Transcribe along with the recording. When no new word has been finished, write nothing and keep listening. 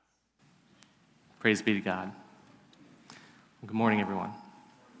Praise be to God. Good morning, everyone.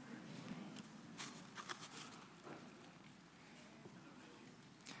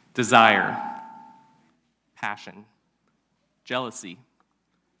 Desire, passion, jealousy,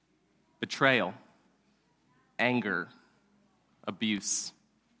 betrayal, anger, abuse,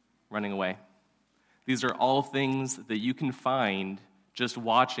 running away. These are all things that you can find just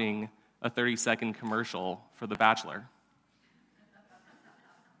watching a 30-second commercial for The Bachelor.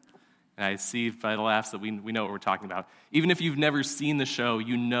 And I see by the laughs that we know what we're talking about. Even if you've never seen the show,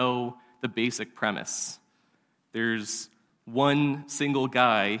 you know the basic premise. There's one single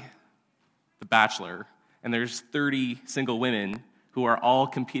guy, the Bachelor, and there's 30 single women who are all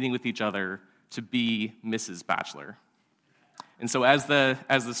competing with each other to be Mrs. Bachelor. And so as the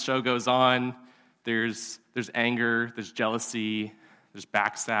show goes on, there's anger, there's jealousy, there's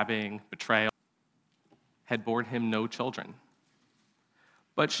backstabbing, betrayal. Had borne him no children.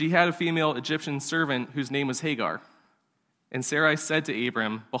 But she had a female Egyptian servant whose name was Hagar. And Sarai said to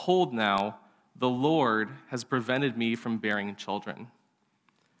Abram, "Behold now, the Lord has prevented me from bearing children.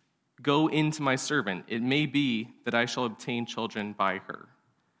 Go in to my servant. It may be that I shall obtain children by her."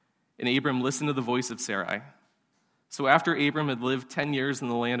 And Abram listened to the voice of Sarai. So after Abram had lived 10 years in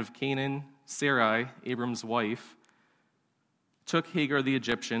the land of Canaan, Sarai, Abram's wife, took Hagar the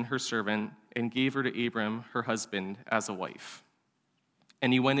Egyptian, her servant, and gave her to Abram, her husband, as a wife.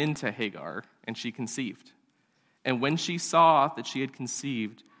 And he went into Hagar, and she conceived. And when she saw that she had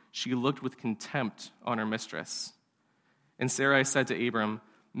conceived, she looked with contempt on her mistress. And Sarai said to Abram,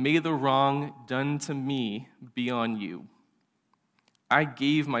 "May the wrong done to me be on you. I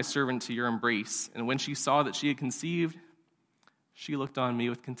gave my servant to your embrace, and when she saw that she had conceived, she looked on me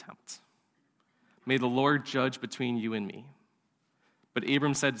with contempt. May the Lord judge between you and me." But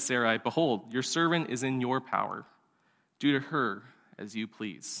Abram said to Sarai, "Behold, your servant is in your power. Do to her as you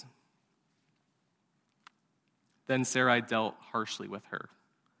please." Then Sarai dealt harshly with her,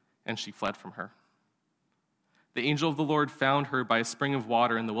 and she fled from her. The angel of the Lord found her by a spring of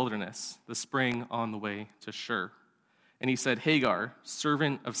water in the wilderness, the spring on the way to Shur. And he said, "Hagar,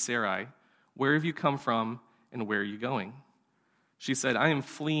 servant of Sarai, where have you come from, and where are you going?" She said, "I am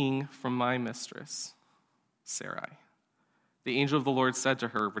fleeing from my mistress, Sarai." The angel of the Lord said to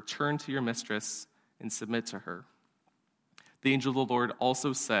her, "Return to your mistress and submit to her." The angel of the Lord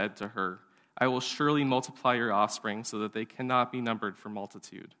also said to her, "I will surely multiply your offspring so that they cannot be numbered for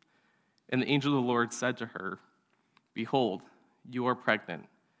multitude." And the angel of the Lord said to her, "Behold, you are pregnant,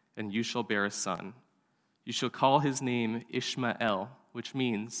 and you shall bear a son. You shall call his name Ishmael, which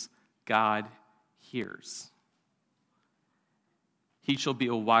means God hears. He shall be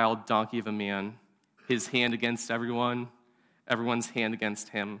a wild donkey of a man, his hand against everyone, everyone's hand against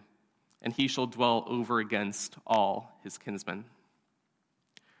him, and he shall dwell over against all his kinsmen."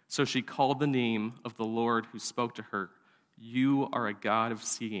 So she called the name of the Lord who spoke to her, "You are a God of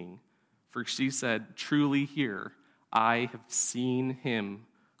seeing." For she said, "Truly here, I have seen him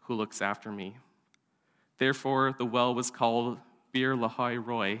who looks after me." Therefore, the well was called Bir Lahai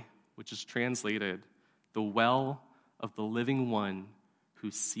Roi, which is translated, "The well of the living one who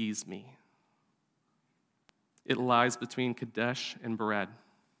sees me." It lies between Kadesh and Bered.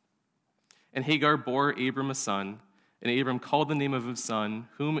 And Hagar bore Abram a son, and Abram called the name of his son,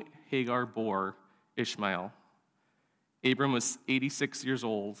 whom Hagar bore, Ishmael. Abram was 86 years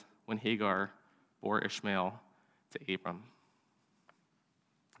old when Hagar bore Ishmael to Abram.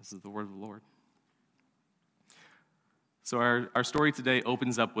 This is the word of the Lord. So our story today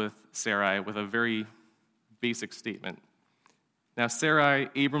opens up with Sarai with a very basic statement. Now Sarai,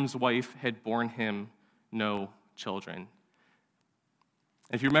 Abram's wife, had borne him no children.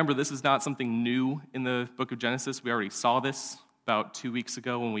 If you remember, this is not something new in the book of Genesis. We already saw this about 2 weeks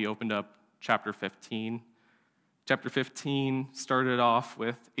ago when we opened up chapter 15. Chapter 15 started off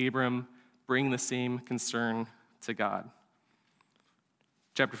with Abram bringing the same concern to God.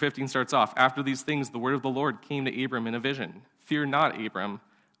 Chapter 15 starts off, "After these things, the word of the Lord came to Abram in a vision. 'Fear not, Abram,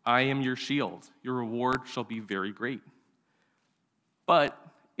 I am your shield. Your reward shall be very great.' But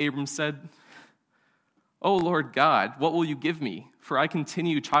Abram said, 'O Lord God, what will you give me? For I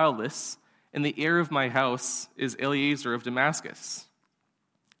continue childless, and the heir of my house is Eliezer of Damascus.'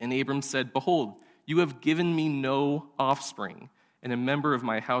 And Abram said, 'Behold, you have given me no offspring, and a member of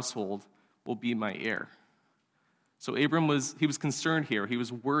my household will be my heir.'" So Abram was concerned here. He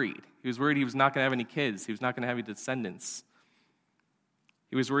was worried. He was worried he was not going to have any kids. He was not going to have any descendants.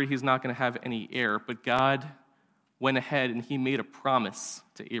 He was worried he's not going to have any heir. But God went ahead and he made a promise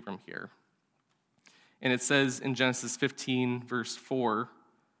to Abram here. And it says in Genesis 15, verse 4,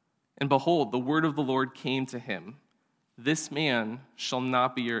 "And behold, the word of the Lord came to him. This man shall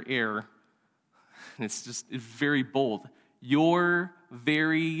not be your heir, And it's very bold. Your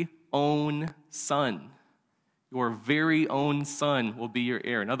very own son. Your very own son will be your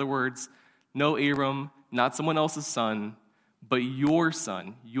heir. In other words, no Abram, not someone else's son, but your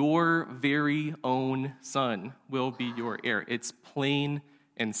son, your very own son will be your heir. It's plain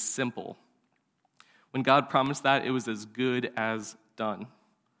and simple. When God promised that, it was as good as done.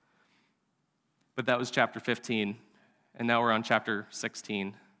 But that was chapter 15, and now we're on chapter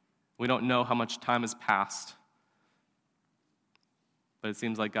 16. We don't know how much time has passed, but it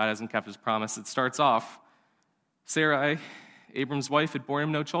seems like God hasn't kept his promise. It starts off, Sarai, Abram's wife, had borne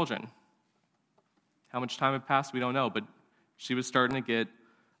him no children. How much time had passed, we don't know, but she was starting to get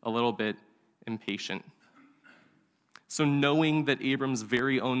a little bit impatient. So knowing that Abram's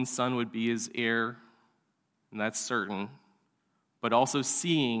very own son would be his heir, and that's certain, but also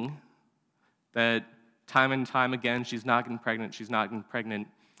seeing that time and time again she's not getting pregnant,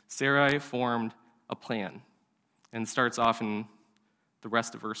 Sarai formed a plan, and starts off in the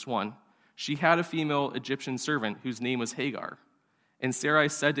rest of verse 1. She had a female Egyptian servant whose name was Hagar. And Sarai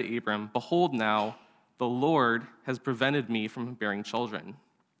said to Abram, "Behold now, the Lord has prevented me from bearing children.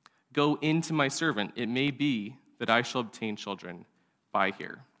 Go in to my servant. It may be that I shall obtain children by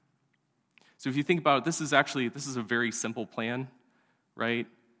here." So if you think about it, this is a very simple plan, right?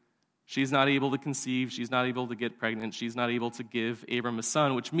 She's not able to conceive. She's not able to get pregnant. She's not able to give Abram a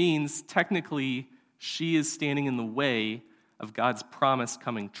son, which means technically she is standing in the way of God's promise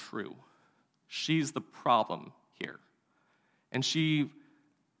coming true. She's the problem here. And she,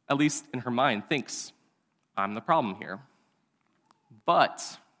 at least in her mind, thinks, I'm the problem here.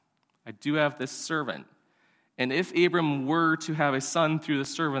 But I do have this servant. And if Abram were to have a son through the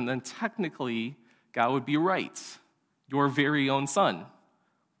servant, then technically God would be right. Your very own son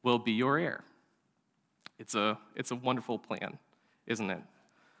will be your heir. It's a wonderful plan, isn't it?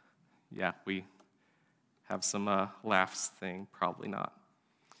 Yeah, we have some laughs thing, probably not.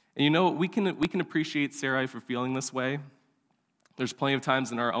 And we can appreciate Sarai for feeling this way. There's plenty of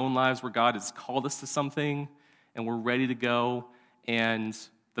times in our own lives where God has called us to something and we're ready to go, and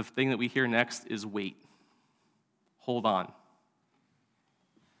the thing that we hear next is wait. Hold on.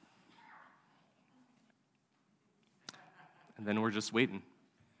 And then we're just waiting.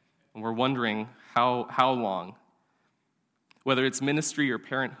 And we're wondering how long. Whether it's ministry or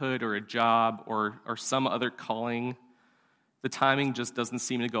parenthood or a job or some other calling, the timing just doesn't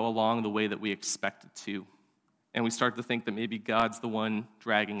seem to go along the way that we expect it to. And we start to think that maybe God's the one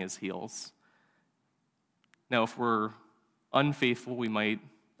dragging his heels. Now, if we're unfaithful, we might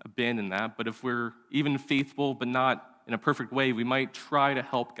abandon that. But if we're even faithful but not in a perfect way, we might try to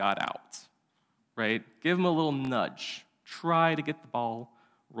help God out, right? Give him a little nudge. Try to get the ball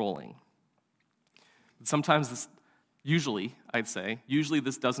rolling. But sometimes usually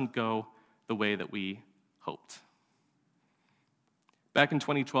this doesn't go the way that we hoped. Back in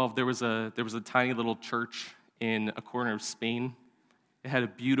 2012, there was a tiny little church in a corner of Spain. It had a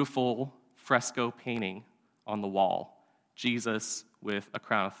beautiful fresco painting on the wall, Jesus with a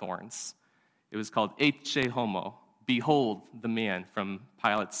crown of thorns. It was called Ecce Homo, behold the man, from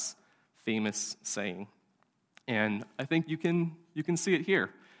Pilate's famous saying. And I think you can see it here.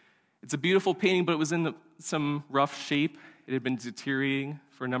 It's a beautiful painting, but it was in some rough shape. It had been deteriorating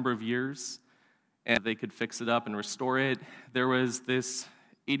for a number of years, and they could fix it up and restore it. There was this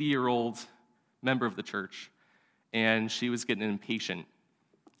 80-year-old member of the church, and she was getting impatient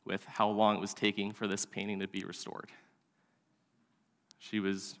with how long it was taking for this painting to be restored. She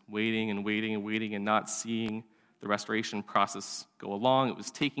was waiting and not seeing the restoration process go along. It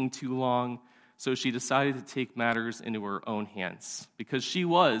was taking too long, so she decided to take matters into her own hands because she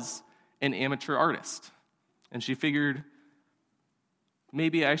was an amateur artist. And she figured,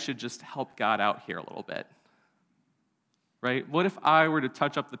 maybe I should just help God out here a little bit, right? What if I were to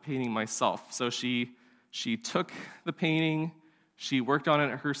touch up the painting myself? So she took the painting, she worked on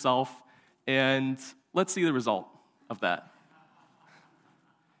it herself, and let's see the result of that.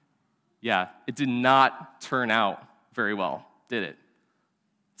 Yeah, it did not turn out very well, did it?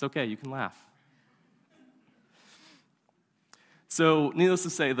 It's okay, you can laugh. So, needless to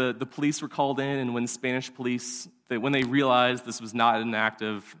say, the police were called in, and when Spanish police, when they realized this was not an act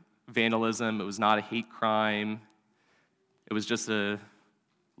of vandalism, it was not a hate crime, it was just a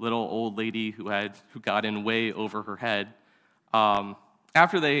little old lady who got in way over her head.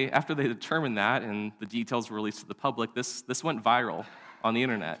 After they determined that, and the details were released to the public, this went viral on the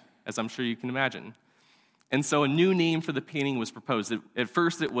internet, as I'm sure you can imagine. And so a new name for the painting was proposed. At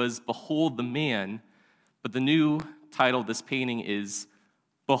first it was Behold the Man, but the new title of this painting is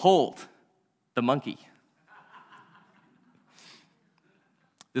Behold the Monkey.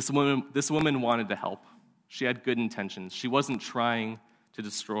 This woman wanted to help. She had good intentions. She wasn't trying to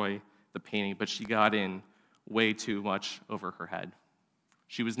destroy the painting, but she got in way too much over her head.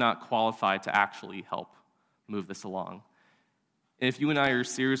 She was not qualified to actually help move this along. And if you and I are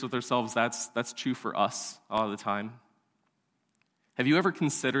serious with ourselves, that's true for us all the time. Have you ever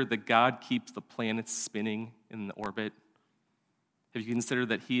considered that God keeps the planets spinning in the orbit? Have you considered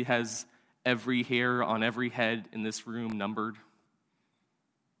that he has every hair on every head in this room numbered?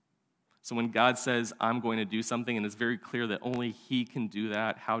 So when God says, I'm going to do something, and it's very clear that only he can do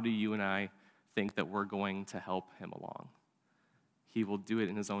that, how do you and I think that we're going to help him along? He will do it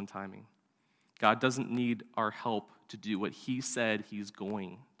in his own timing. God doesn't need our help to do what he said he's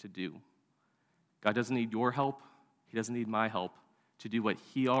going to do. God doesn't need your help. He doesn't need my help to do what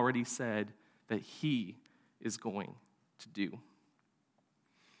he already said that he is going to do.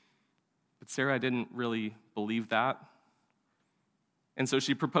 But Sarah didn't really believe that. And so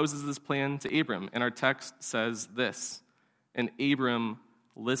she proposes this plan to Abram, and our text says this: and Abram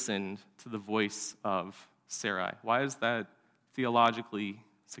listened to the voice of Sarai. Why is that theologically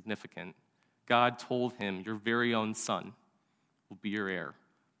significant? God told him, your very own son will be your heir.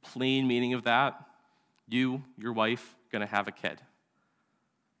 Plain meaning of that, you, your wife, going to have a kid.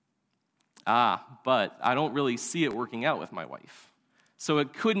 But I don't really see it working out with my wife. So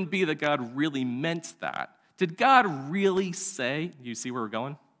it couldn't be that God really meant that. Did God really say, you see where we're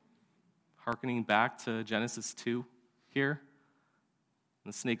going? Hearkening back to Genesis 2 here.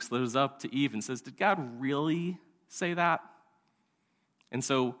 And the snake slithers up to Eve and says, did God really say that? And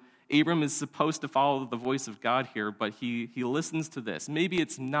so Abram is supposed to follow the voice of God here, but he listens to this. Maybe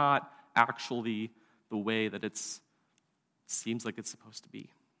it's not actually the way that it seems like it's supposed to be.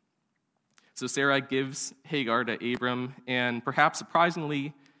 So Sarai gives Hagar to Abram, and perhaps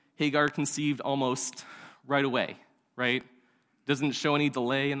surprisingly, Hagar conceived almost right away, right? Doesn't show any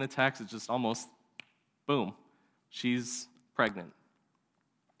delay in the text. It's just almost, boom, she's pregnant.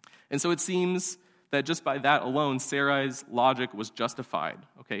 And so it seems that just by that alone, Sarai's logic was justified,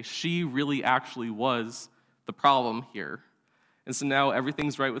 okay? She really actually was the problem here. And so now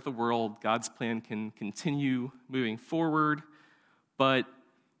everything's right with the world. God's plan can continue moving forward, but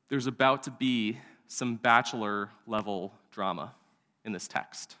there's about to be some bachelor-level drama in this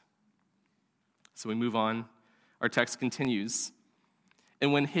text. So we move on. Our text continues.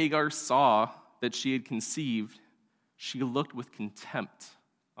 And when Hagar saw that she had conceived, she looked with contempt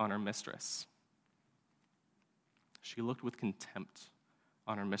on her mistress. She looked with contempt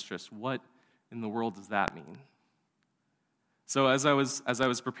on her mistress. What in the world does that mean? So as I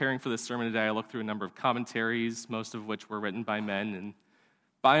was preparing for this sermon today, I looked through a number of commentaries, most of which were written by men, and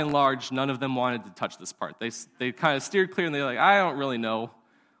by and large, none of them wanted to touch this part. They kind of steered clear, and they're like, I don't really know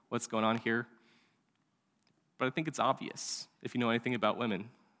what's going on here. But I think it's obvious if you know anything about women.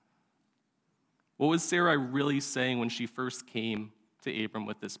 What was Sarai really saying when she first came to Abram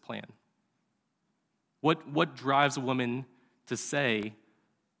with this plan? What drives a woman to say,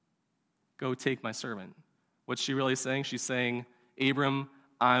 go take my servant? What's she really saying? She's saying, Abram,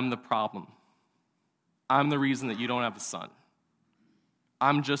 I'm the problem. I'm the reason that you don't have a son.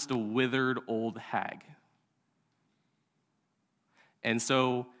 I'm just a withered old hag. And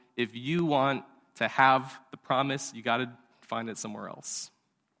so if you want to have the promise, you got to find it somewhere else.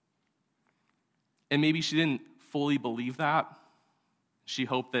 And maybe she didn't fully believe that. She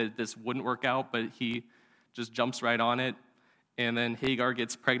hoped that this wouldn't work out, but he just jumps right on it. And then Hagar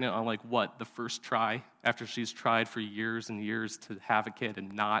gets pregnant on the first try, after she's tried for years and years to have a kid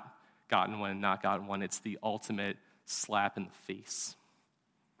and not gotten one. It's the ultimate slap in the face.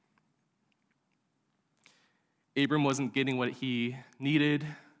 Abram wasn't getting what he needed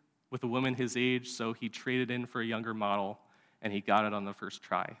with a woman his age, so he traded in for a younger model, and he got it on the first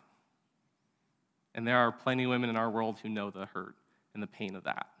try. And there are plenty of women in our world who know the hurt and the pain of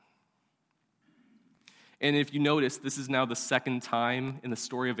that. And if you notice, this is now the second time in the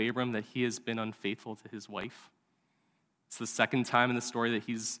story of Abram that he has been unfaithful to his wife. It's the second time in the story that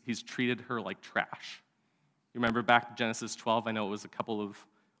he's treated her like trash. You remember back to Genesis 12, I know it was a couple of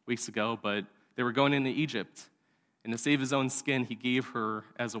weeks ago, but they were going into Egypt. And to save his own skin, he gave her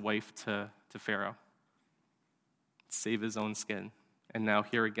as a wife to Pharaoh. Save his own skin. And now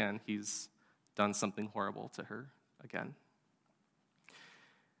here again, he's done something horrible to her again.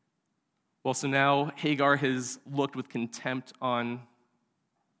 Well, so now Hagar has looked with contempt on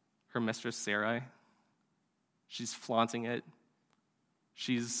her mistress Sarai. She's flaunting it.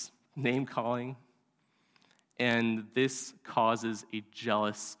 She's name-calling. And this causes a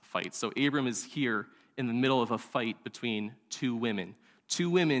jealous fight. So Abram is here in the middle of a fight between two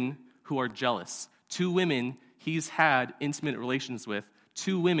women who are jealous, two women he's had intimate relations with,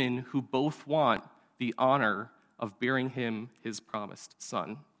 two women who both want the honor of bearing him his promised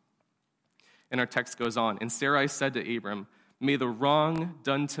son. And our text goes on, and Sarai said to Abram, "May the wrong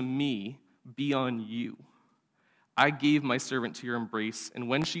done to me be on you. I gave my servant to your embrace, and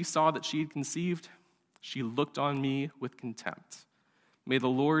when she saw that she had conceived, she looked on me with contempt. May the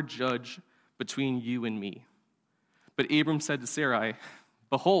Lord judge between you and me." But Abram said to Sarai,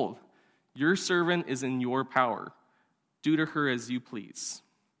 "Behold, your servant is in your power. Do to her as you please."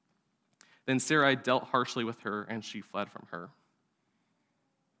 Then Sarai dealt harshly with her, and she fled from her.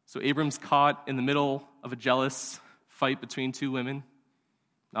 So Abram's caught in the middle of a jealous fight between two women,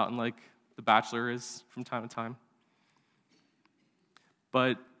 not unlike The Bachelor is from time to time.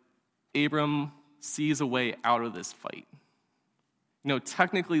 But Abram sees a way out of this fight.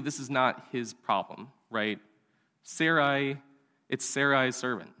 Technically, this is not his problem, right? It's Sarai's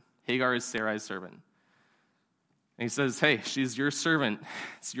servant. Hagar is Sarai's servant. And he says, "Hey, she's your servant.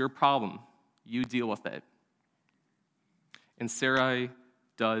 It's your problem. You deal with it." And Sarai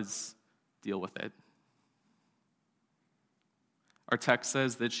does deal with it. Our text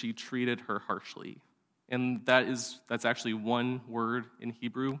says that she treated her harshly. And that's actually one word in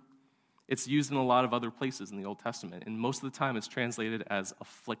Hebrew. It's used in a lot of other places in the Old Testament, and most of the time it's translated as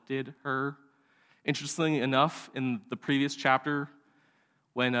afflicted her. Interestingly enough, in the previous chapter,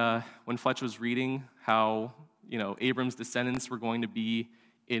 when Fletch was reading how Abram's descendants were going to be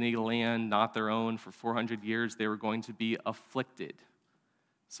in a land not their own for 400 years, they were going to be afflicted.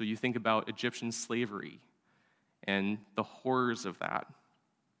 So you think about Egyptian slavery and the horrors of that.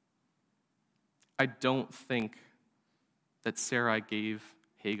 I don't think that Sarai gave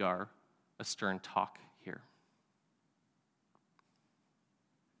Hagar a stern talk here.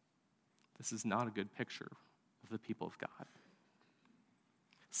 This is not a good picture of the people of God.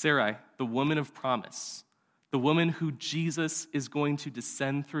 Sarai, the woman of promise, the woman who Jesus is going to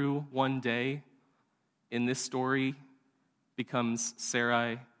descend through one day, in this story becomes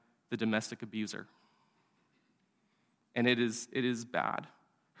Sarai, the domestic abuser. And it is bad.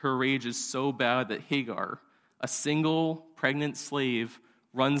 Her rage is so bad that Hagar, a single pregnant slave,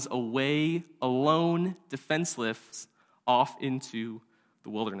 runs away alone, defenseless, off into the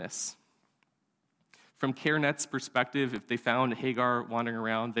wilderness. From CareNet's perspective, if they found Hagar wandering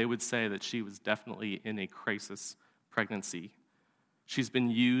around, they would say that she was definitely in a crisis pregnancy. She's been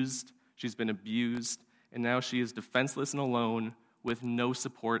used, she's been abused, and now she is defenseless and alone with no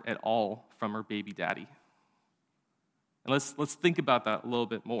support at all from her baby daddy. And let's think about that a little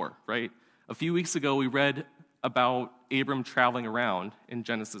bit more, right? A few weeks ago, we read about Abram traveling around in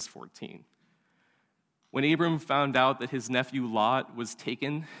Genesis 14. When Abram found out that his nephew Lot was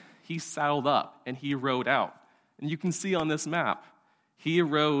taken, he saddled up and he rode out. And you can see on this map, he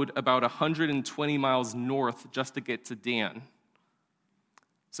rode about 120 miles north just to get to Dan.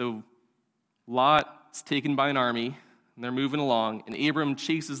 So Lot's taken by an army, and they're moving along, and Abram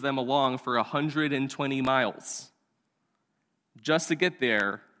chases them along for 120 miles just to get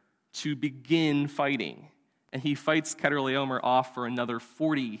there to begin fighting. And he fights Chedorlaomer off for another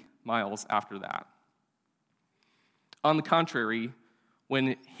 40 miles after that. On the contrary,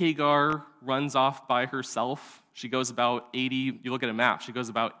 when Hagar runs off by herself, she goes about 80, you look at a map, she goes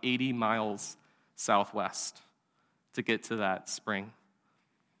about 80 miles southwest to get to that spring.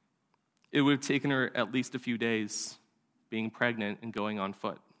 It would have taken her at least a few days being pregnant and going on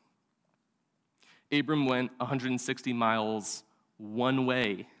foot. Abram went 160 miles one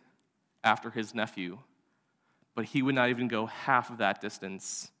way after his nephew, but he would not even go half of that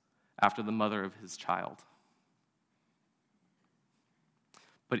distance after the mother of his child.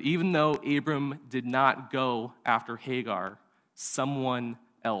 But even though Abram did not go after Hagar, someone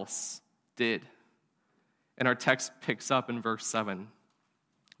else did. And our text picks up in verse 7.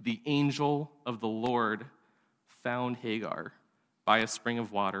 The angel of the Lord found Hagar by a spring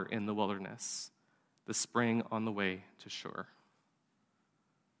of water in the wilderness, the spring on the way to Shur.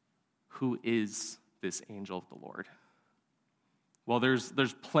 Who is this angel of the Lord? Well, there's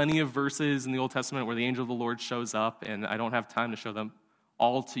plenty of verses in the Old Testament where the angel of the Lord shows up, and I don't have time to show them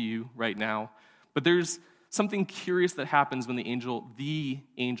all to you right now. But there's something curious that happens when the angel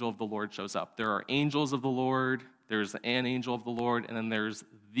of the Lord shows up. There are angels of the Lord, there's an angel of the Lord, and then there's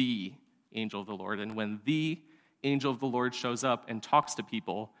the angel of the Lord. And when the angel of the Lord shows up and talks to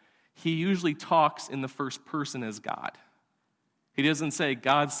people, he usually talks in the first person as God. He doesn't say,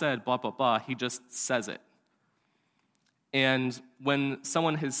 God said, blah, blah, blah. He just says it. And when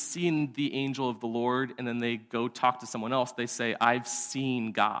someone has seen the angel of the Lord and then they go talk to someone else, they say, I've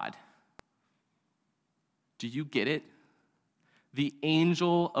seen God. Do you get it? The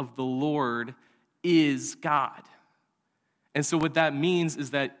angel of the Lord is God. And so what that means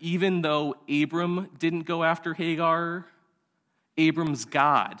is that even though Abram didn't go after Hagar, Abram's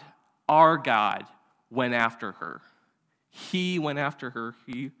God, our God, went after her. He went after her.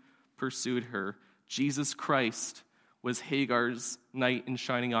 He pursued her. Jesus Christ was Hagar's knight in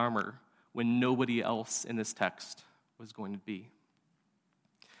shining armor when nobody else in this text was going to be.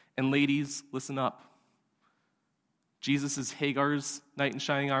 And ladies, listen up. Jesus is Hagar's knight in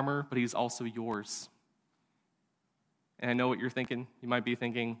shining armor, but he's also yours. And I know what you're thinking. You might be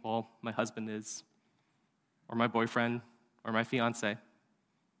thinking, well, my husband is, or my boyfriend, or my fiance.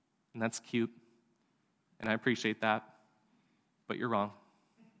 And that's cute. And I appreciate that. But you're wrong.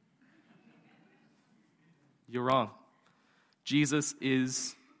 You're wrong. Jesus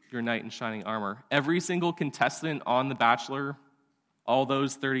is your knight in shining armor. Every single contestant on The Bachelor, all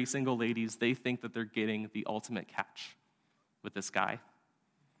those 30 single ladies, they think that they're getting the ultimate catch with this guy.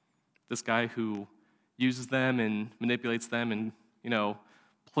 This guy who uses them and manipulates them and,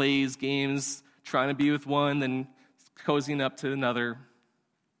 plays games, trying to be with one, then cozying up to another.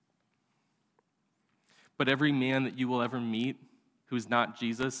 But every man that you will ever meet who is not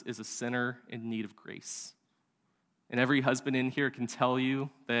Jesus is a sinner in need of grace. And every husband in here can tell you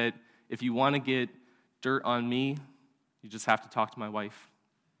that if you want to get dirt on me, you just have to talk to my wife.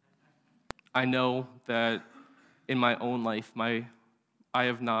 I know that in my own life, I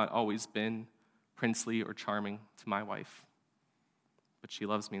have not always been princely or charming to my wife, but she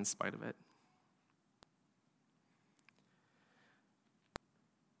loves me in spite of it.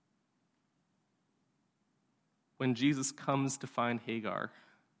 When Jesus comes to find Hagar,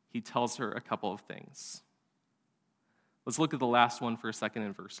 he tells her a couple of things. Let's look at the last one for a second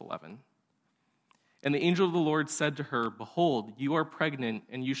in verse 11. And the angel of the Lord said to her, "Behold, you are pregnant,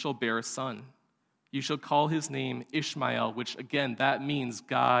 and you shall bear a son. You shall call his name Ishmael," which again, that means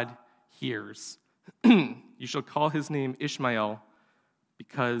God hears. "You shall call his name Ishmael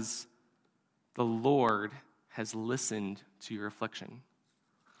because the Lord has listened to your affliction."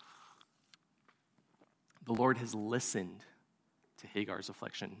 The Lord has listened to Hagar's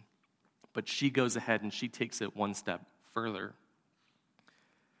affliction, but she goes ahead and she takes it one step further.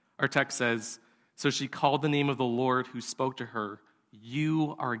 Our text says, "So she called the name of the Lord who spoke to her,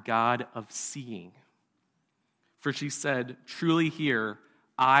 'You are God of seeing.' For she said, 'Truly here,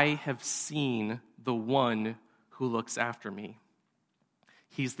 I have seen the one who looks after me.'"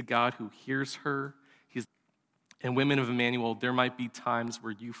 He's the God who hears her. And women of Emmanuel, there might be times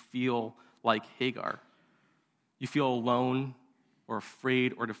where you feel like Hagar. You feel alone or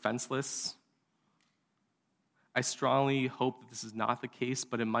afraid or defenseless. I strongly hope that this is not the case,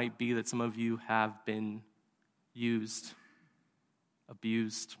 but it might be that some of you have been used,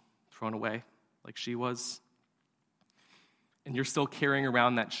 abused, thrown away like she was. And you're still carrying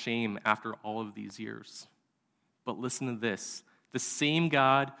around that shame after all of these years. But listen to this. The same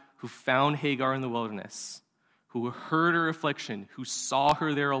God who found Hagar in the wilderness, who heard her affliction, who saw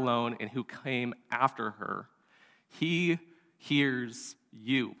her there alone, and who came after her, he hears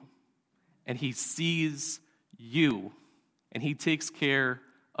you, and he sees you, and he takes care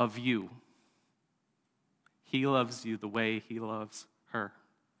of you. He loves you the way he loves her.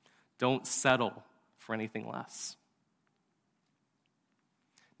 Don't settle for anything less.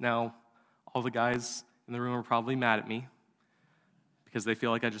 Now, all the guys in the room are probably mad at me because they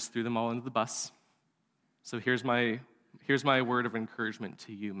feel like I just threw them all into the bus. So here's my word of encouragement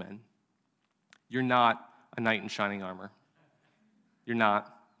to you, men. You're not a knight in shining armor. You're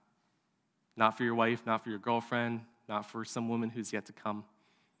not. Not for your wife, not for your girlfriend, not for some woman who's yet to come.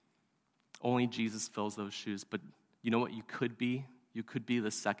 Only Jesus fills those shoes. But you know what you could be? You could be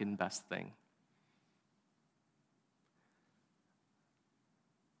the second best thing.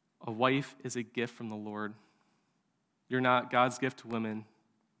 A wife is a gift from the Lord. You're not God's gift to women.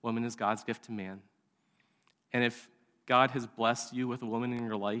 Woman is God's gift to man. And if God has blessed you with a woman in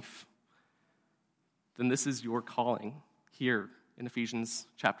your life, then this is your calling here in Ephesians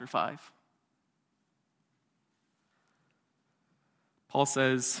chapter 5. Paul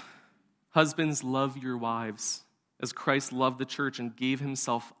says, "Husbands, love your wives as Christ loved the church and gave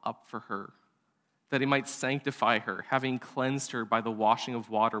himself up for her, that he might sanctify her, having cleansed her by the washing of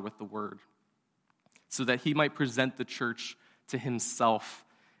water with the word, so that he might present the church to himself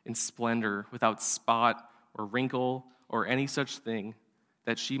in splendor, without spot or wrinkle or any such thing,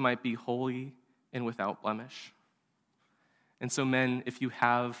 that she might be holy and without blemish." And so, men, if you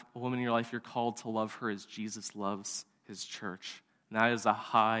have a woman in your life, you're called to love her as Jesus loves his church. And that is a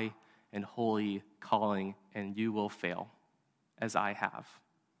high and holy calling, and you will fail, as I have.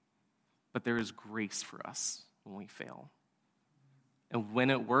 But there is grace for us when we fail. And when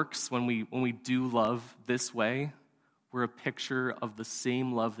it works, when we do love this way, We're a picture of the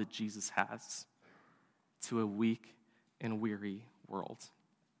same love that Jesus has to a weak and weary world.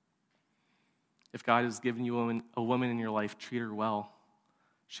 If God has given you a woman in your life, treat her well.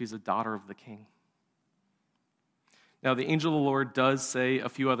 She's a daughter of the King. Now, the angel of the Lord does say a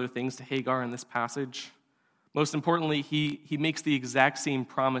few other things to Hagar in this passage. Most importantly, he makes the exact same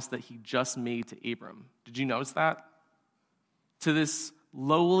promise that he just made to Abram. Did you notice that? To this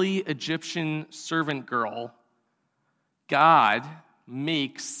lowly Egyptian servant girl, God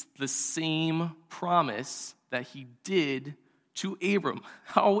makes the same promise that he did to Abram.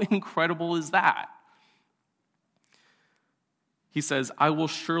 How incredible is that? He says, I will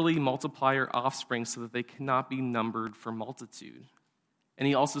surely multiply your offspring so that they cannot be numbered for multitude. And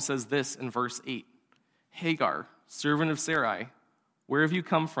he also says this in verse 8, Hagar, servant of Sarai, where have you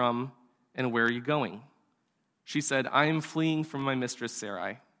come from and where are you going? She said, I am fleeing from my mistress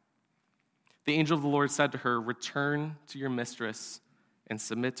Sarai. The angel of the Lord said to her, return to your mistress and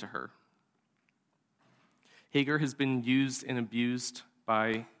submit to her. Hagar has been used and abused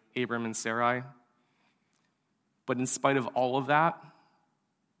by Abram and Sarai. But in spite of all of that,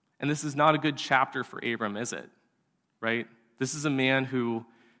 and this is not a good chapter for Abram, is it? Right? This is a man who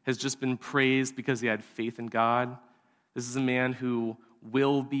has just been praised because he had faith in God. This is a man who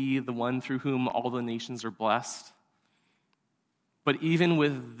will be the one through whom all the nations are blessed. But even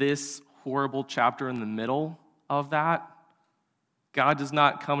with this horrible chapter in the middle of that, God does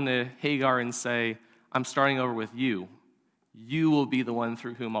not come to Hagar and say, I'm starting over with you. You will be the one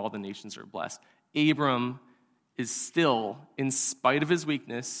through whom all the nations are blessed. Abram is still, in spite of his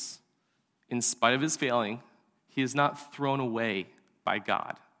weakness, in spite of his failing, he is not thrown away by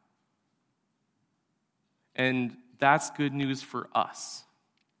God. And that's good news for us,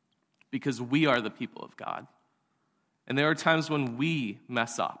 because we are the people of God. And there are times when we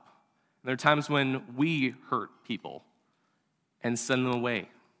mess up. And there are times when we hurt people and send them away.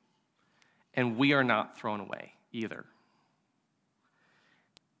 And we are not thrown away either.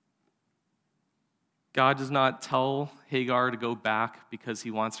 God does not tell Hagar to go back because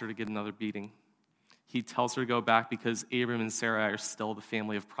he wants her to get another beating. He tells her to go back because Abram and Sarai are still the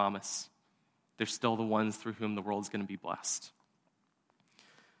family of promise. They're still the ones through whom the world is going to be blessed.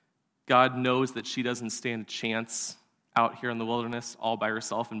 God knows that she doesn't stand a chance out here in the wilderness all by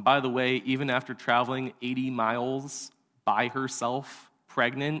herself. And by the way, even after traveling 80 miles by herself,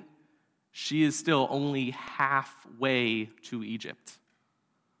 pregnant, she is still only halfway to Egypt.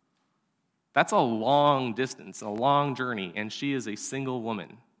 That's a long distance, a long journey, and she is a single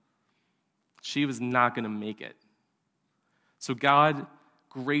woman. She was not going to make it. So God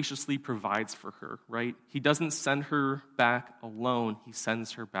graciously provides for her, right? He doesn't send her back alone. He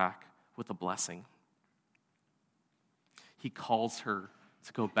sends her back with a blessing. He calls her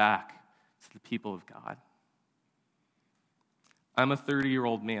to go back to the people of God. I'm a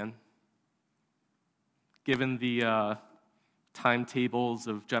 30-year-old man. Given the timetables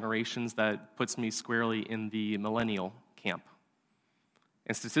of generations, that puts me squarely in the millennial camp.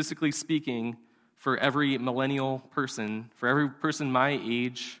 And statistically speaking, for every millennial person, for every person my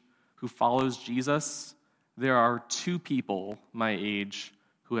age who follows Jesus, there are 2 people my age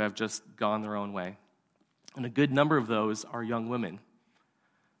who have just gone their own way. And a good number of those are young women.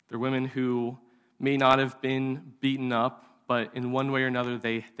 They're women who may not have been beaten up, but in one way or another,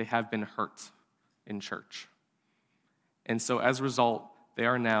 they have been hurt in church. And so as a result, they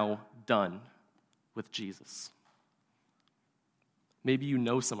are now done with Jesus. Maybe you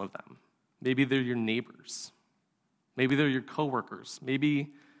know some of them. Maybe they're your neighbors. Maybe they're your coworkers.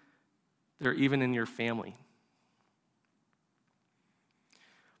 Maybe they're even in your family.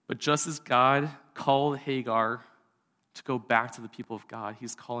 But just as God called Hagar to go back to the people of God,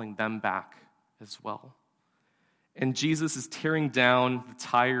 he's calling them back as well. And Jesus is tearing down the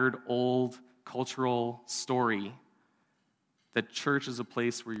tired, old, cultural story that church is a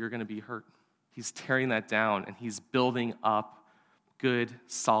place where you're going to be hurt. He's tearing that down, and he's building up good,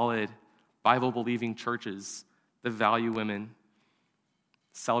 solid, Bible-believing churches that value women,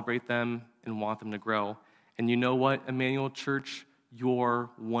 celebrate them, and want them to grow. And you know what, Emmanuel Church? You're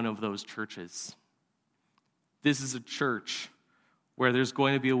one of those churches. This is a church where there's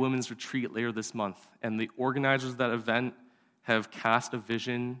going to be a women's retreat later this month, and the organizers of that event have cast a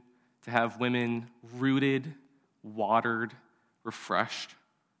vision to have women rooted, watered, refreshed,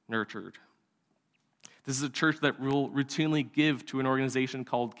 nurtured. This is a church that will routinely give to an organization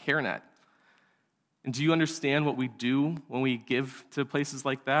called CareNet. And do you understand what we do when we give to places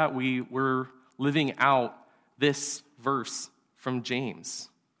like that? We're living out this verse from James.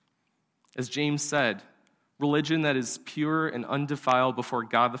 As James said, religion that is pure and undefiled before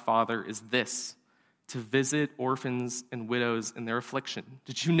God the Father is this: to visit orphans and widows in their affliction.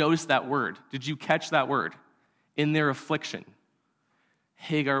 Did you notice that word? Did you catch that word? In their affliction.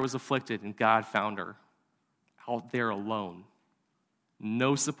 Hagar was afflicted, and God found her out there alone.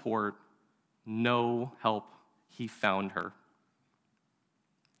 No support, no help. He found her.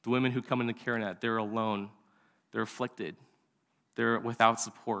 The women who come into CareNet, they're alone. They're afflicted. They're without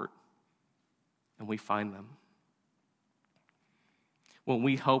support. And we find them. When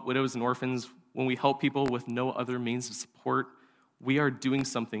we help widows and orphans, when we help people with no other means of support, we are doing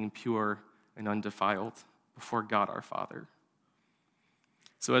something pure and undefiled before God our Father.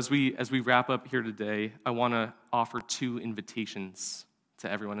 So as we wrap up here today, I want to offer 2 invitations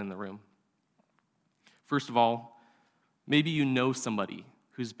to everyone in the room. First of all, maybe you know somebody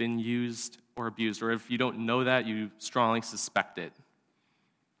who's been used or abused, or if you don't know that, you strongly suspect it.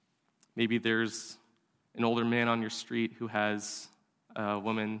 Maybe there's an older man on your street who has a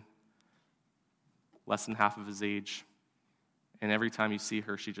woman less than half of his age, and every time you see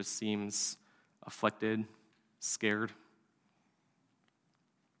her, she just seems afflicted, scared.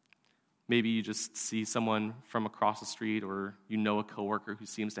 Maybe you just see someone from across the street, or you know a coworker who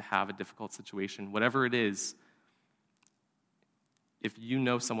seems to have a difficult situation. Whatever it is, if you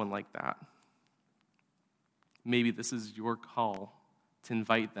know someone like that, maybe this is your call to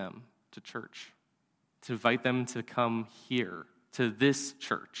invite them to church, to invite them to come here, to this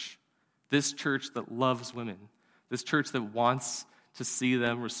church that loves women, this church that wants to see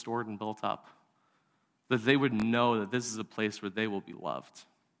them restored and built up, that they would know that this is a place where they will be loved.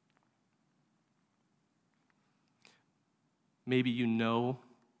 Maybe you know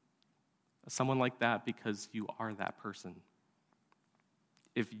someone like that because you are that person.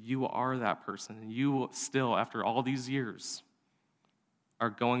 If you are that person, and you still, after all these years, are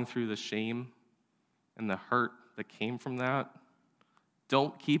going through the shame and the hurt that came from that,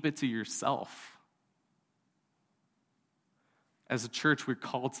 don't keep it to yourself. As a church, we're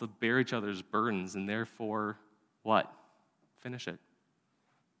called to bear each other's burdens, and therefore, what? Finish it.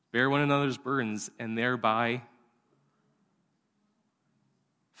 Bear one another's burdens, and thereby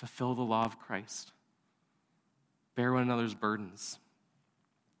fulfill the law of Christ. Bear one another's burdens.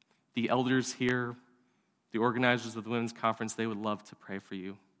 The elders here, the organizers of the women's conference, they would love to pray for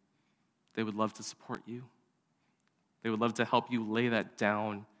you. They would love to support you. They would love to help you lay that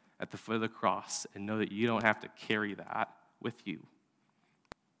down at the foot of the cross and know that you don't have to carry that with you.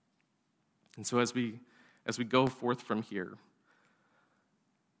 And so as we go forth from here,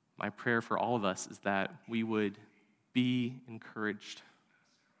 my prayer for all of us is that we would be encouraged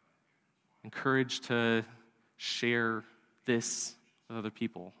to share this with other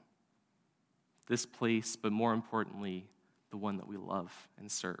people, this place, but more importantly, the one that we love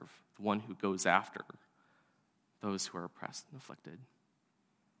and serve, the one who goes after those who are oppressed and afflicted.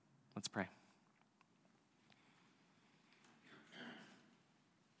 Let's pray.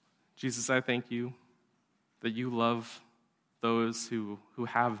 Jesus, I thank you that you love those who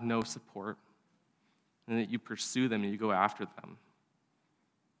have no support, and that you pursue them and you go after them.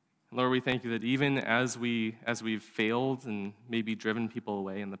 Lord, we thank you that even as we've failed and maybe driven people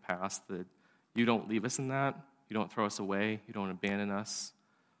away in the past, that you don't leave us in that. You don't throw us away. You don't abandon us,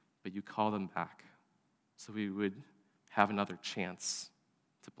 but you call them back so we would have another chance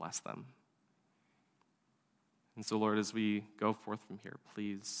to bless them. And so, Lord, as we go forth from here,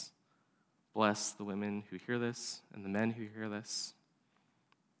 please bless the women who hear this and the men who hear this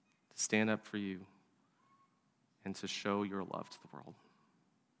to stand up for you and to show your love to the world.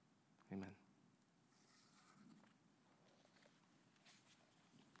 Amen.